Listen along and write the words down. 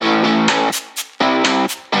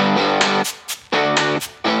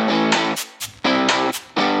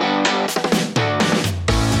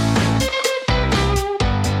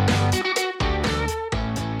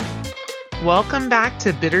Welcome back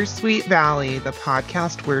to Bittersweet Valley, the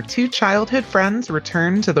podcast where two childhood friends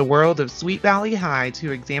return to the world of Sweet Valley High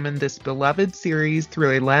to examine this beloved series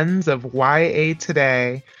through a lens of YA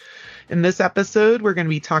today. In this episode, we're going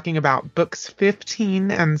to be talking about books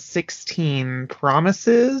 15 and 16,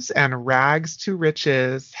 Promises and Rags to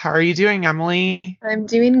Riches. How are you doing, Emily? I'm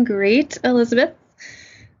doing great, Elizabeth.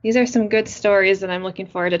 These are some good stories that I'm looking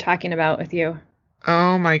forward to talking about with you.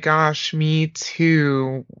 Oh my gosh, me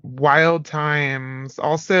too. Wild times.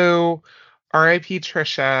 Also, R.I.P.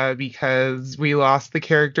 Trisha, because we lost the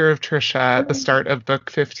character of Trisha at the start of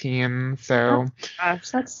book 15. So, Oh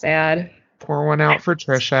gosh, that's sad. pour one out for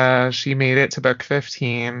Trisha. She made it to book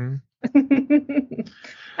 15.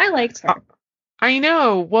 I liked her. I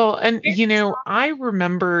know. Well, and I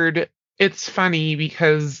remembered. It's funny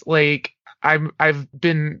because I've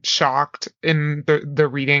been shocked in the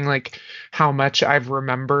reading, like how much I've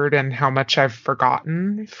remembered and how much I've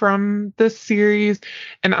forgotten from this series.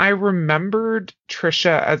 And I remembered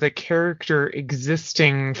Trisha as a character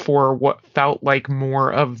existing for what felt like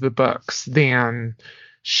more of the books than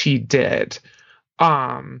she did.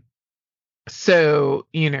 So,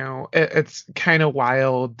 it's kind of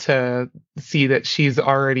wild to see that she's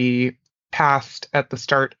already passed at the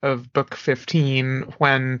start of book 15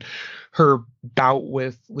 when her bout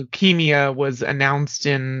with leukemia was announced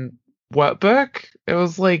in what book? It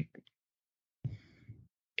was like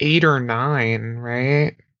 8 or 9,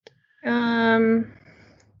 right? No,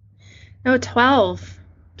 12.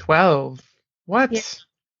 12. What? Yeah.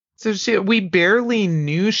 So we barely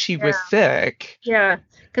knew she was sick. Yeah,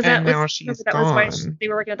 because now she's that gone. was why they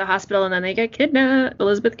were working at the hospital, and then they get kidnapped.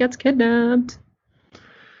 Elizabeth gets kidnapped.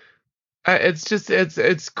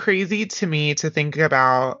 It's crazy to me to think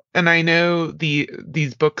about, and I know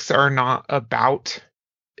these books are not about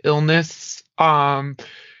illness, and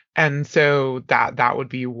so that would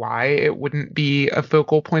be why it wouldn't be a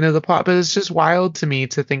focal point of the plot. But it's just wild to me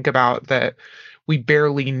to think about that we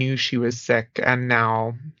barely knew she was sick and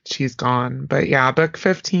now she's gone. But yeah, book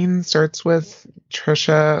 15 starts with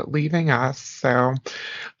Trisha leaving us. So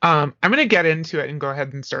I'm going to get into it and go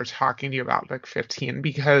ahead and start talking to you about book 15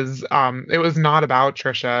 because it was not about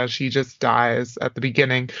Trisha. She just dies at the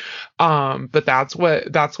beginning. But that's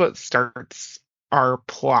what starts our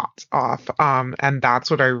plot off. And that's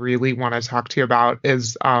what I really want to talk to you about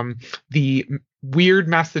is the weird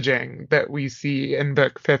messaging that we see in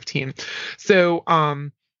book 15. So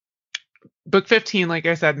book 15, like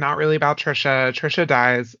I said, not really about Trisha. Trisha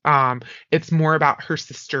dies. It's more about her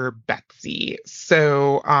sister Betsy.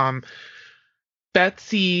 So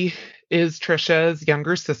Betsy is Trisha's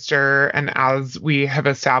younger sister, and as we have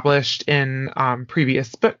established in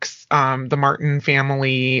previous books, the Martin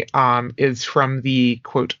family is from the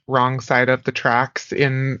quote wrong side of the tracks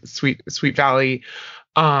in Sweet Valley.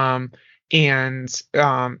 And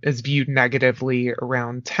is viewed negatively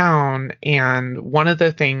around town. And one of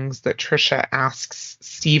the things that Trisha asks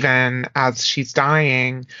Stephen as she's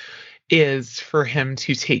dying is for him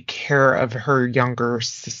to take care of her younger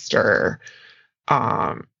sister.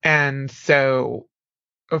 And so,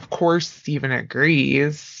 of course, Stephen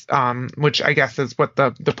agrees, which I guess is what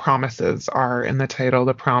the promises are in the title.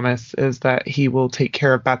 The promise is that he will take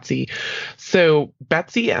care of Betsy. So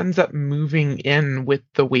Betsy ends up moving in with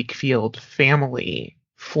the Wakefield family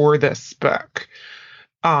for this book.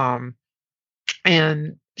 And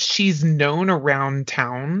she's known around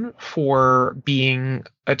town for being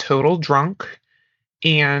a total drunk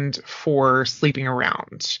and for sleeping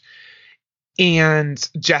around. And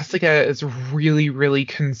Jessica is really, really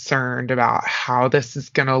concerned about how this is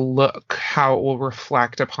going to look, how it will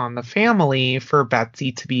reflect upon the family for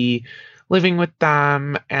Betsy to be living with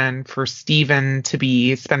them and for Stephen to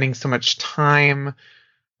be spending so much time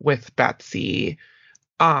with Betsy,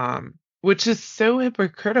 which is so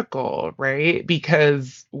hypocritical, right?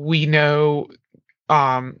 Because we know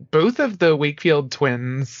both of the Wakefield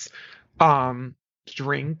twins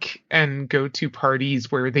drink and go to parties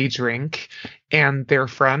where they drink and their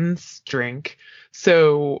friends drink.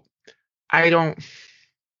 So I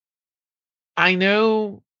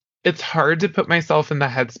know it's hard to put myself in the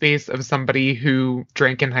headspace of somebody who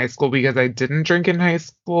drank in high school because I didn't drink in high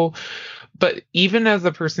school. But even as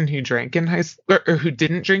a person who drank in high school or who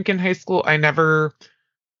didn't drink in high school, I never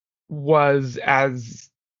was as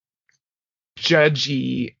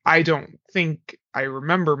judgy. I don't think I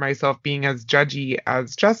remember myself being as judgy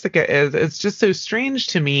as Jessica is. It's just so strange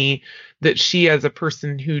to me that she, as a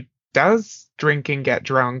person who does drink and get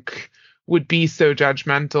drunk, would be so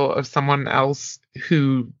judgmental of someone else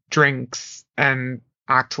who drinks and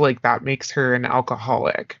act like that makes her an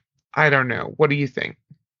alcoholic. I don't know. What do you think?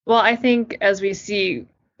 Well, I think as we see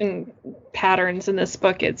patterns in this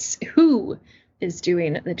book. It's who is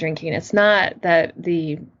doing the drinking. It's not that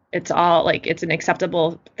it's all like it's an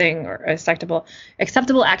acceptable thing or acceptable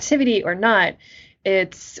activity or not.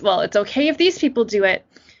 It's, well, it's okay if these people do it.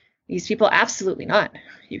 These people absolutely not.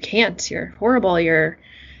 You can't. You're horrible. We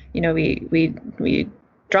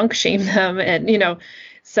drunk shame them, and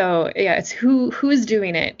so yeah, it's who's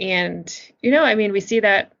doing it. And I mean, we see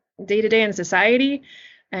that day to day in society,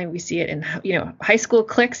 and we see it in high school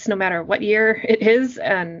cliques, no matter what year it is.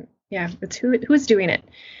 And yeah, it's who's doing it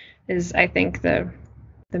is, I think, the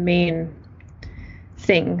main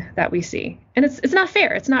thing that we see. And it's not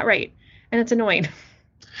fair, it's not right, and it's annoying.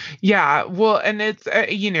 Yeah, well, and it's I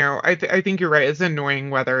think you're right. It's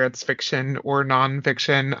annoying whether it's fiction or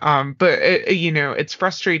nonfiction. But it's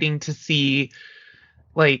frustrating to see,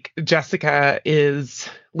 like, Jessica is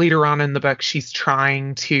later on in the book, she's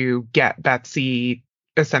trying to get Betsy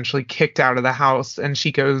essentially kicked out of the house, and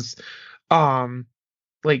she goes um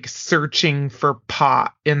like searching for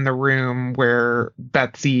pot in the room where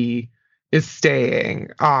Betsy is staying.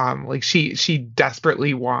 Like she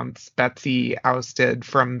desperately wants Betsy ousted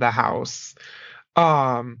from the house.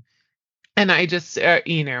 Um and I just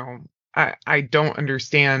I don't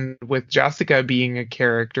understand, with Jessica being a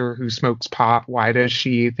character who smokes pot, why does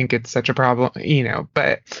she think it's such a problem?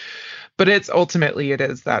 But it's ultimately, it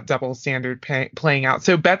is that double standard playing out.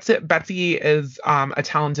 So Betsy is a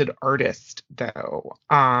talented artist, though,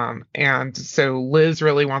 and so Liz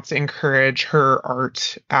really wants to encourage her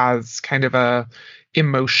art as kind of a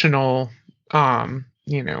emotional,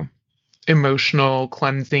 emotional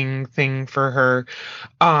cleansing thing for her.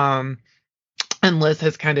 Um, and Liz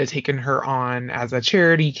has kind of taken her on as a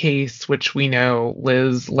charity case, which we know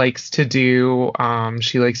Liz likes to do.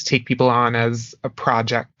 She likes to take people on as a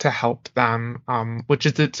project to help them, which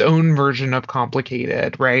is its own version of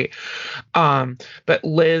complicated, right? But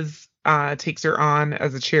Liz takes her on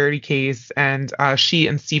as a charity case, and she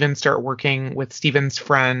and Steven start working with Steven's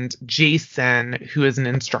friend Jason, who is an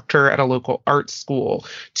instructor at a local art school,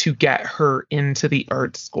 to get her into the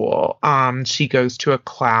art school. She goes to a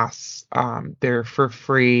class there for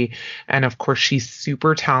free, and of course she's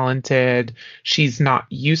super talented. She's not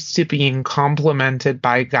used to being complimented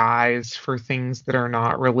by guys for things that are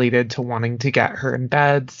not related to wanting to get her in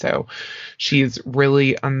bed, so she's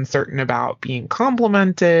really uncertain about being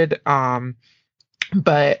complimented.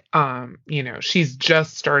 But she's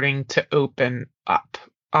just starting to open up,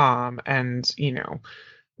 and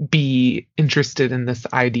be interested in this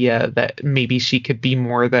idea that maybe she could be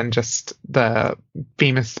more than just the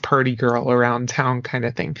famous party girl around town kind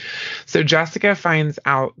of thing. So Jessica finds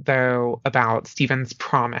out, though, about Steven's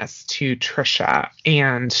promise to Trisha,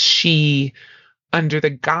 and she, under the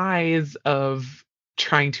guise of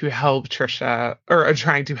trying to help Trisha, or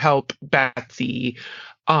trying to help Betsy,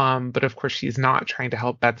 but of course she's not trying to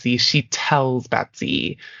help Betsy, she tells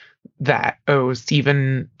Betsy that, oh,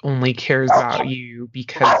 Steven only cares about you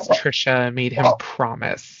because Trisha made him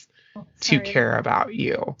promise to care about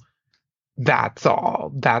you. That's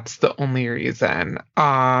all. That's the only reason.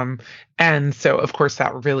 And so of course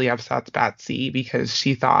that really upsets Betsy, because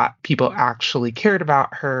she thought people actually cared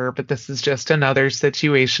about her, but this is just another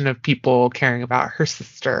situation of people caring about her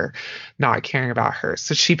sister, not caring about her.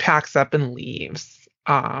 So she packs up and leaves.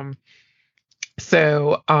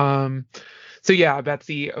 So yeah,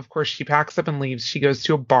 Betsy, of course, she packs up and leaves. She goes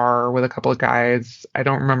to a bar with a couple of guys. I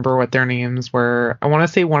don't remember what their names were. I want to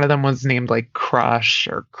say one of them was named like Crush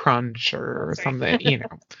or Crunch or something,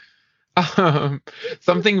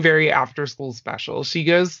 something very after school special. She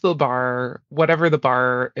goes to the bar, whatever the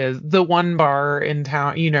bar is, the one bar in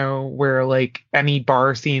town, where like any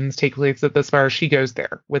bar scenes take place at this bar. She goes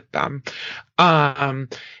there with them.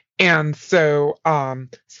 And so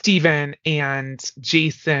Steven and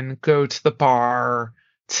Jason go to the bar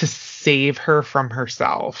to save her from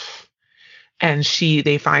herself. And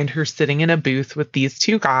they find her sitting in a booth with these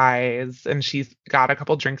two guys, and she's got a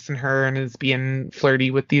couple drinks in her and is being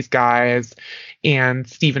flirty with these guys. And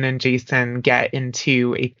Steven and Jason get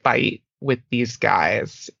into a fight with these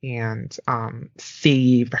guys and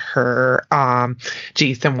save her.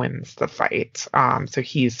 Jason wins the fight. So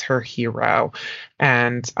he's her hero,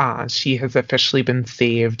 and she has officially been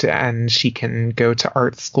saved, and she can go to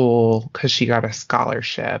art school because she got a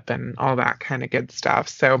scholarship and all that kind of good stuff.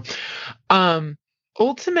 So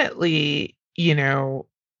ultimately,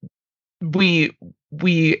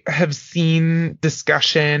 we have seen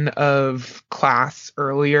discussion of class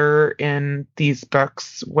earlier in these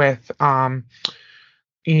books with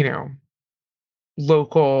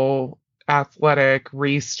local athletic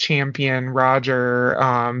race champion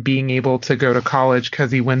Roger being able to go to college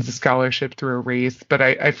because he wins a scholarship through a race. But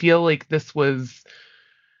I feel like this was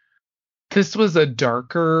a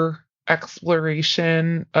darker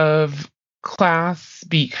exploration of class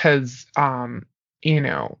because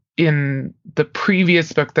in the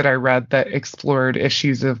previous book that I read that explored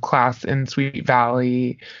issues of class in Sweet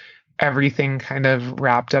Valley, everything kind of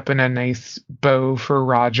wrapped up in a nice bow for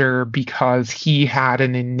Roger because he had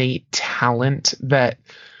an innate talent that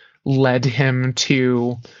led him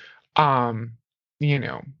to um you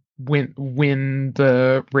know win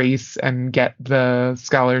the race and get the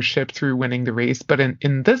scholarship through winning the race. But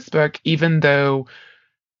in this book, even though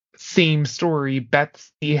same story,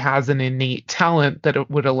 Betsy has an innate talent that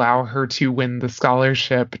it would allow her to win the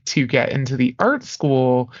scholarship to get into the art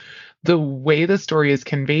school. The way the story is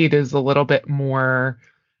conveyed is a little bit more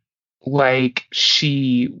like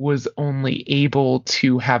she was only able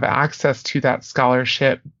to have access to that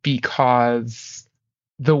scholarship because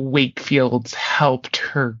the Wakefields helped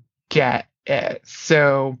her get it.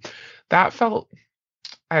 So that felt,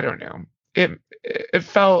 I don't know, it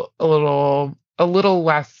felt a little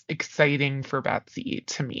less exciting for Betsy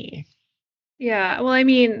to me. Yeah, well, I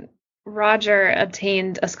mean, Roger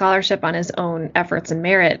obtained a scholarship on his own efforts and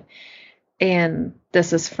merit, and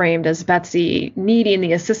this is framed as Betsy needing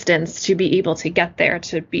the assistance to be able to get there,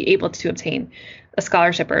 to be able to obtain a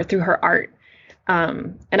scholarship or through her art.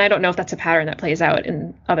 And I don't know if that's a pattern that plays out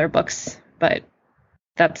in other books, but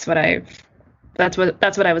that's what I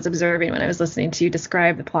was observing when I was listening to you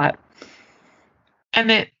describe the plot.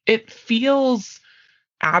 And it feels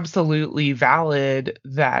absolutely valid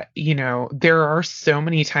that, there are so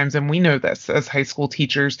many times, and we know this as high school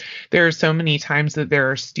teachers, there are so many times that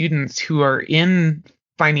there are students who are in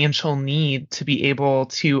financial need to be able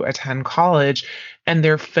to attend college, and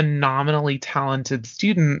they're phenomenally talented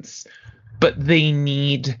students, but they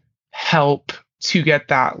need help to get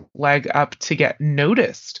that leg up to get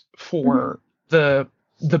noticed Mhm. for the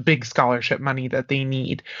big scholarship money that they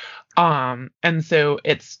need. And so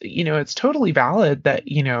it's totally valid that,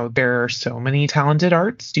 there are so many talented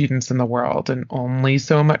art students in the world and only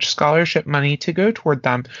so much scholarship money to go toward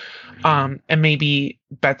them. And maybe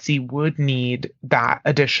Betsy would need that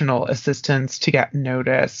additional assistance to get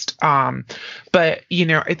noticed. But,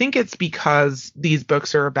 I think it's because these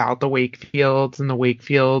books are about the Wakefields, and the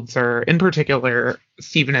Wakefields are, in particular,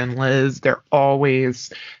 Stephen and Liz, they're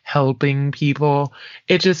always helping people.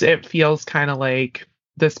 It feels kind of like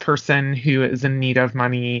this person who is in need of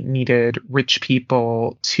money needed rich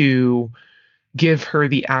people to give her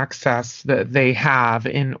the access that they have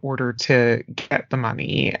in order to get the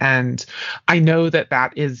money. And I know that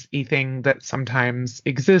that is a thing that sometimes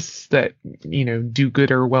exists, that,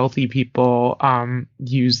 do-gooder wealthy people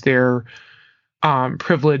use their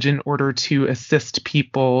privilege in order to assist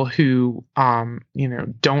people who,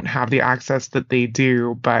 don't have the access that they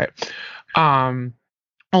do. But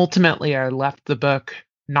ultimately, I left the book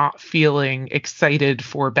not feeling excited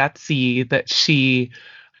for Betsy that she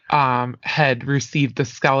had received the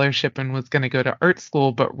scholarship and was going to go to art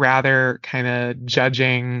school, but rather kind of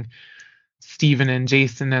judging Stephen and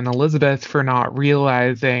Jason and Elizabeth for not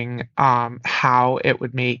realizing how it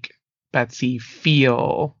would make Betsy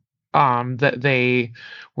feel, that they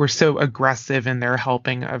were so aggressive in their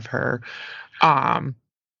helping of her. Um,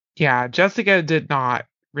 yeah, Jessica did not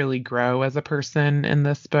really grow as a person in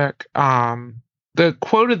this book. The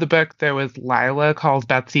quote of the book, though, is Lila calls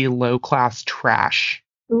Betsy low class trash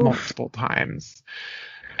Oof. multiple times.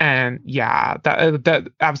 And yeah, that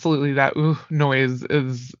absolutely, that ooh noise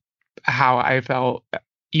is how I felt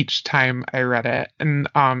each time I read it. And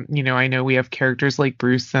I know we have characters like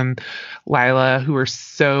Bruce and Lila who are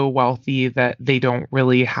so wealthy that they don't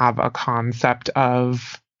really have a concept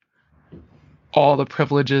of all the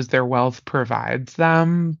privileges their wealth provides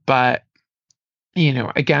them. But,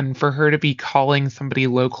 again, for her to be calling somebody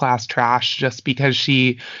low class trash just because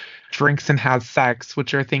she drinks and has sex,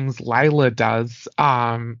 which are things Lila does,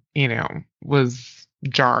 was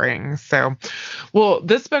jarring. So, well,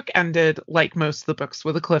 this book ended like most of the books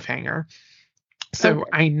with a cliffhanger. So Okay.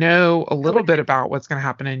 I know a I little would. bit about what's going to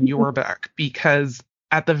happen in your book because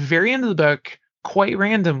at the very end of the book, quite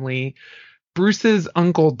randomly, Bruce's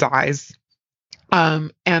uncle dies.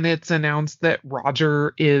 And it's announced that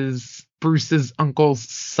Roger is Bruce's uncle's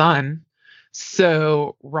son.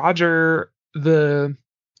 So Roger, the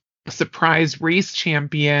surprise race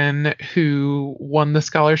champion who won the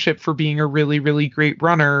scholarship for being a really, really great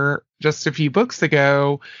runner just a few books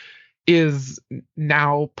ago, is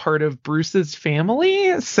now part of Bruce's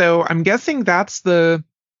family. So I'm guessing that's the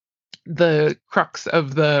crux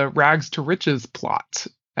of the rags to riches plot.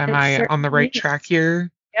 Am It I on the right certainly track is.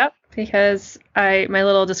 here? Yep, because my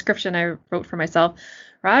little description I wrote for myself,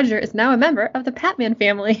 Roger is now a member of the Patman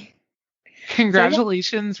family. So yeah,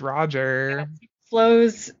 Congratulations, Roger. he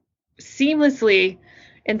flows seamlessly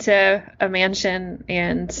into a mansion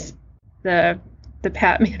and the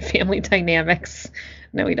Patman family dynamics.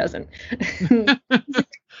 No, he doesn't.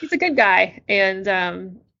 He's a good guy,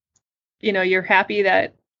 and you're happy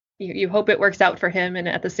that you hope it works out for him, and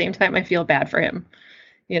at the same time, I feel bad for him.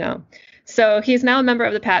 you know. So he's now a member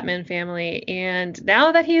of the Patman family, and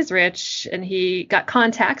now that he's rich and he got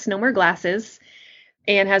contacts, no more glasses,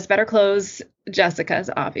 and has better clothes, Jessica's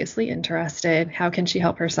obviously interested. How can she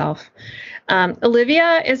help herself?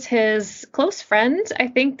 Olivia is his close friend. I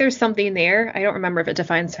think there's something there. I don't remember if it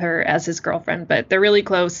defines her as his girlfriend, but they're really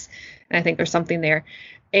close, and I think there's something there.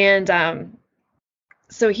 And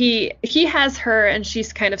so he has her, and she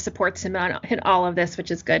kind of supports him in all of this,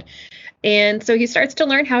 which is good. And so he starts to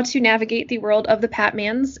learn how to navigate the world of the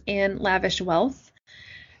Patmans and lavish wealth,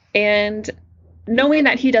 and knowing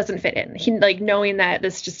that he doesn't fit in. Knowing that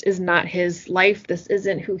this just is not his life. This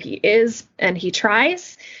isn't who he is, and he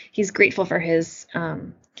tries. He's grateful for his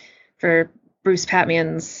for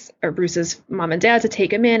Bruce's mom and dad to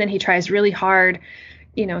take him in, and he tries really hard,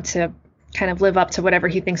 to kind of live up to whatever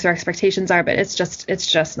he thinks their expectations are, but it's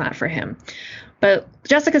just not for him. But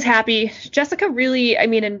Jessica's happy. Jessica really,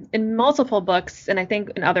 in multiple books, and I think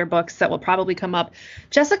in other books that will probably come up,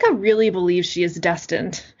 Jessica really believes she is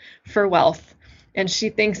destined for wealth. And she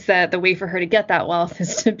thinks that the way for her to get that wealth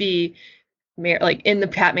is to be in the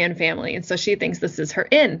Patman family. And so she thinks this is her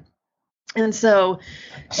in. And so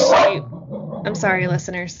I'm sorry,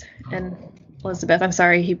 listeners. And Elizabeth, I'm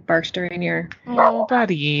sorry he barked during your... Oh,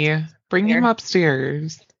 buddy. Bring him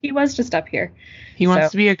upstairs. He was just up here. He wants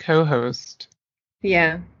to be a co-host.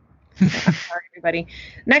 Yeah. I'm sorry, everybody.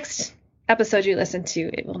 Next episode you listen to,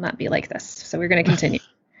 it will not be like this. So we're going to continue.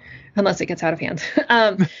 Unless it gets out of hand.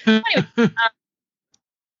 Anyway,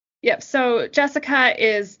 yep. So Jessica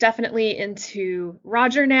is definitely into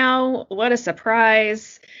Roger now. What a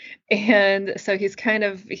surprise. And so he's kind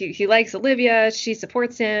of, he likes Olivia. She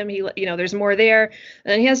supports him. There's more there.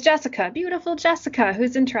 And then he has Jessica, beautiful Jessica,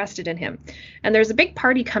 who's interested in him. And there's a big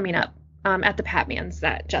party coming up at the Patmans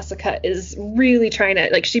that Jessica is really trying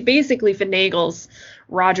to, she basically finagles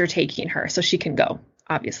Roger taking her so she can go,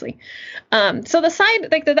 obviously. So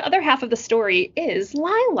the other half of the story is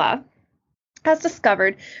Lila has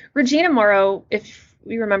discovered Regina Morrow, if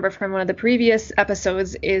we remember from one of the previous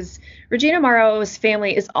episodes, is Regina Morrow's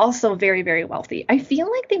family is also very, very wealthy. I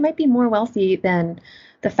feel like they might be more wealthy than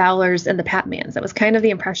the Fowlers and the Patmans. That was kind of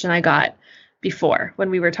the impression I got before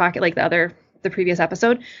when we were talking, the previous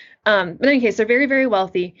episode. But in any case, they're very, very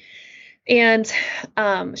wealthy. And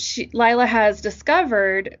Lila has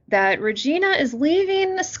discovered that Regina is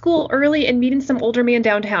leaving school early and meeting some older man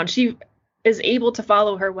downtown. She is able to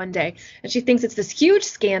follow her one day, and she thinks it's this huge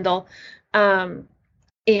scandal.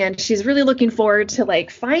 And she's really looking forward to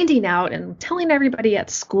finding out and telling everybody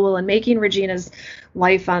at school and making Regina's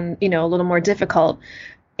life a little more difficult.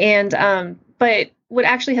 And but what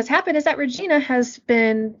actually has happened is that Regina has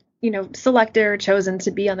been selected or chosen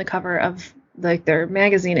to be on the cover of their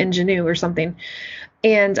magazine Ingenue or something.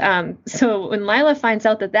 And so when Lila finds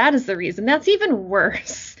out that is the reason, that's even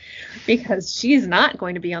worse, because she's not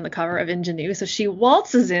going to be on the cover of Ingenue. So she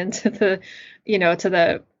waltzes into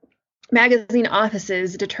the magazine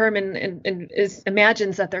offices, determined and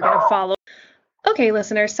imagines that they're going to follow. Okay,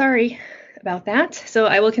 listeners, sorry about that. So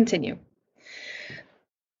I will continue.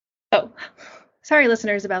 Oh, sorry,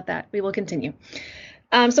 listeners, about that. We will continue.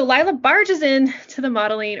 So Lila barges in to the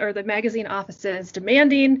modeling or the magazine offices,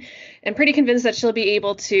 demanding and pretty convinced that she'll be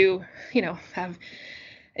able to, have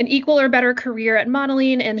an equal or better career at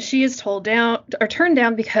modeling. And she is turned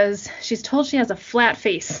down because she's told she has a flat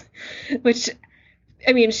face, which,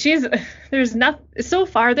 there's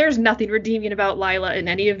nothing redeeming about Lila in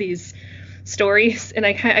any of these stories. And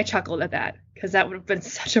I chuckled at that, because that would have been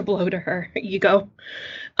such a blow to her ego.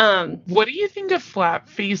 What do you think a flat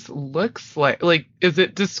face looks like? Is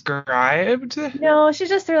it described? No,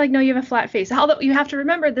 they're like, no, you have a flat face. Although you have to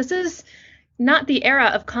remember, this is not the era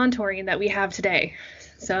of contouring that we have today.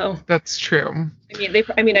 So that's true.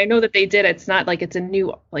 I know that they did. It's not like it's a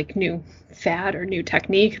new fad or new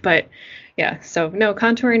technique, but yeah. So no,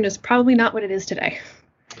 contouring is probably not what it is today.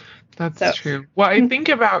 That's true. Well, I think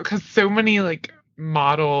about, because so many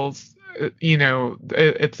models,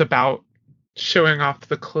 it's about showing off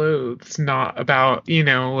the clothes, not about,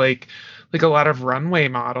 like a lot of runway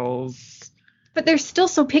models. But they're still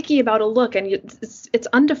so picky about a look, and it's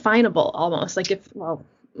undefinable almost.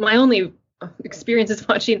 My only experience is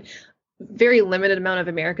watching very limited amount of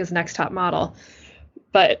America's Next Top Model.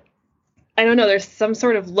 But I don't know, there's some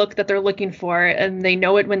sort of look that they're looking for, and they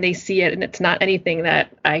know it when they see it, and it's not anything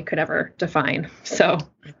that I could ever define. So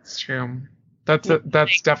it's true.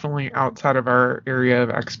 That's definitely outside of our area of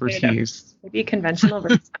expertise. Maybe conventional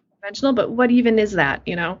versus unconventional, but what even is that?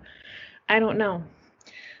 I don't know.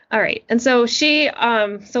 All right. And so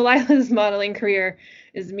so Lila's modeling career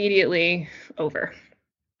is immediately over.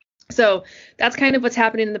 So that's kind of what's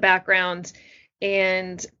happening in the background.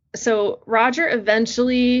 And so Roger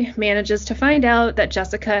eventually manages to find out that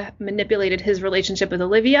Jessica manipulated his relationship with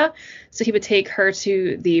Olivia, so he would take her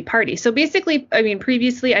to the party. So basically, I mean,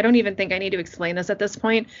 previously, I don't even think I need to explain this at this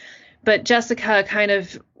point, but Jessica kind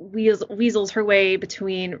of weasels her way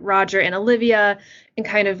between Roger and Olivia, and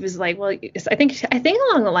kind of is like, well, I think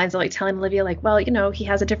along the lines of like telling Olivia, like, well, he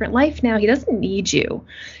has a different life now. He doesn't need you,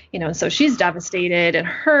 and so she's devastated and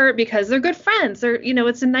hurt because they're good friends.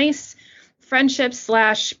 It's a nice friendship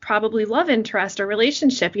 / probably love interest or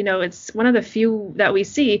relationship. It's one of the few that we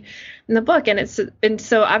see in the book. And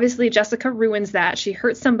so obviously Jessica ruins that. She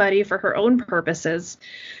hurts somebody for her own purposes.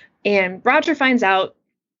 And Roger finds out.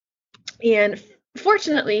 And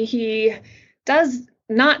fortunately, he does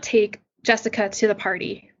not take Jessica to the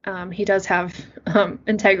party. He does have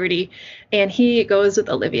integrity, and he goes with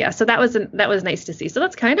Olivia. So that was nice to see. So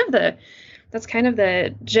that's kind of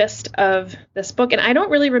the gist of this book. And I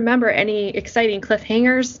don't really remember any exciting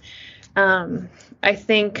cliffhangers. I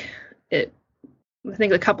think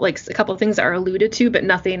a couple of things are alluded to, but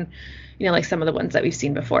nothing, like some of the ones that we've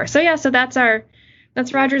seen before. So yeah, so that's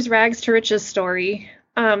Roger's rags to riches story.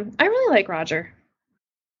 I really like Roger.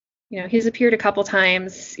 He's appeared a couple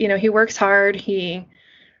times. He works hard.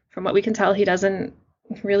 From what we can tell, he doesn't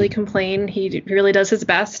really complain. He really does his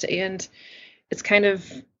best, and it's kind of,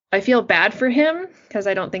 I feel bad for him because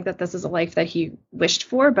I don't think that this is a life that he wished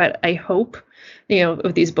for, but I hope,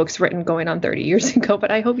 with these books written going on 30 years ago,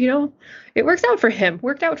 but I hope, it worked out for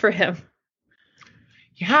him.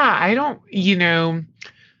 Yeah,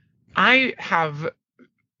 I have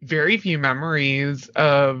very few memories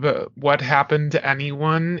of what happened to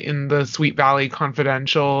anyone in the Sweet Valley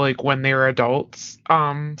Confidential, like when they were adults.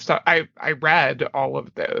 So I read all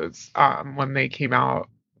of those when they came out.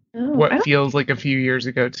 What feels like a few years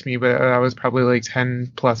ago to me, but that was probably like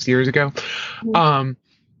 10 plus years ago. And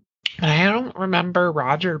I don't remember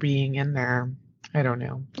Roger being in there. I don't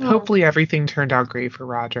know. Hopefully everything turned out great for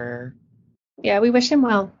Roger. Yeah, we wish him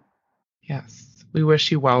well. Yes. We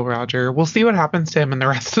wish you well, Roger. We'll see what happens to him in the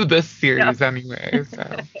rest of this series anyway.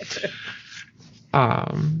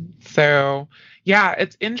 So yeah,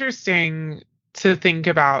 it's interesting to think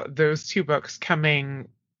about those two books coming,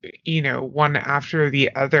 one after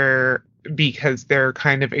the other, because they're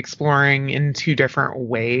kind of exploring in two different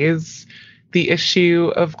ways the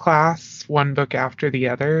issue of class, one book after the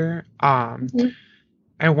other. I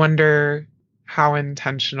wonder how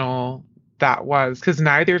intentional that was, because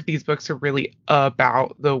neither of these books are really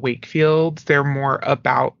about the Wakefields. They're more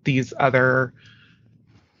about these other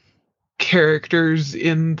characters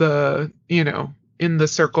in the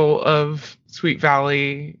circle of Sweet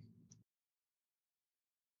Valley.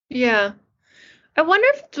 Yeah. I wonder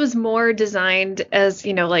if it was more designed as,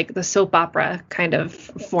 like the soap opera kind of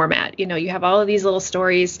format. You have all of these little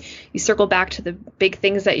stories. You circle back to the big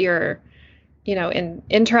things that you're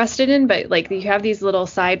interested in, but like you have these little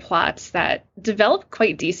side plots that develop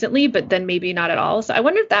quite decently, but then maybe not at all. So I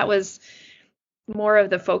wonder if that was more of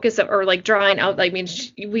the focus of, or like drawing out. I mean,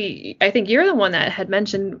 I think you're the one that had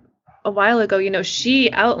mentioned a while ago,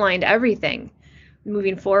 she outlined everything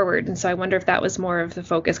moving forward. And so I wonder if that was more of the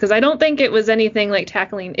focus, because I don't think it was anything like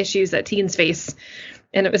tackling issues that teens face.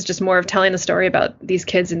 And it was just more of telling a story about these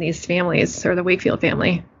kids and these families, or the Wakefield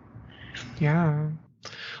family. Yeah.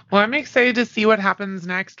 Well, I'm excited to see what happens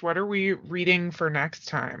next. What are we reading for next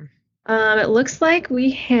time? It looks like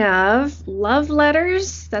we have Love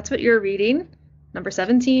Letters. That's what you're reading, number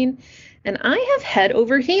 17. And I have Head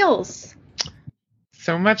Over Heels.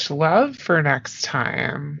 So much love for next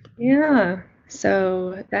time. Yeah.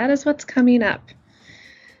 So that is what's coming up.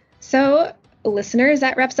 So, listeners,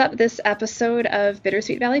 that wraps up this episode of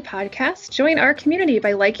Bittersweet Valley Podcast. Join our community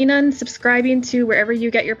by liking and subscribing to wherever you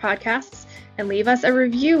get your podcasts, and leave us a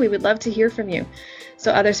review. We would love to hear from you,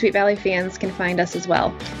 so other Sweet Valley fans can find us as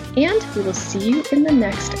well. And we will see you in the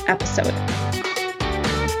next episode.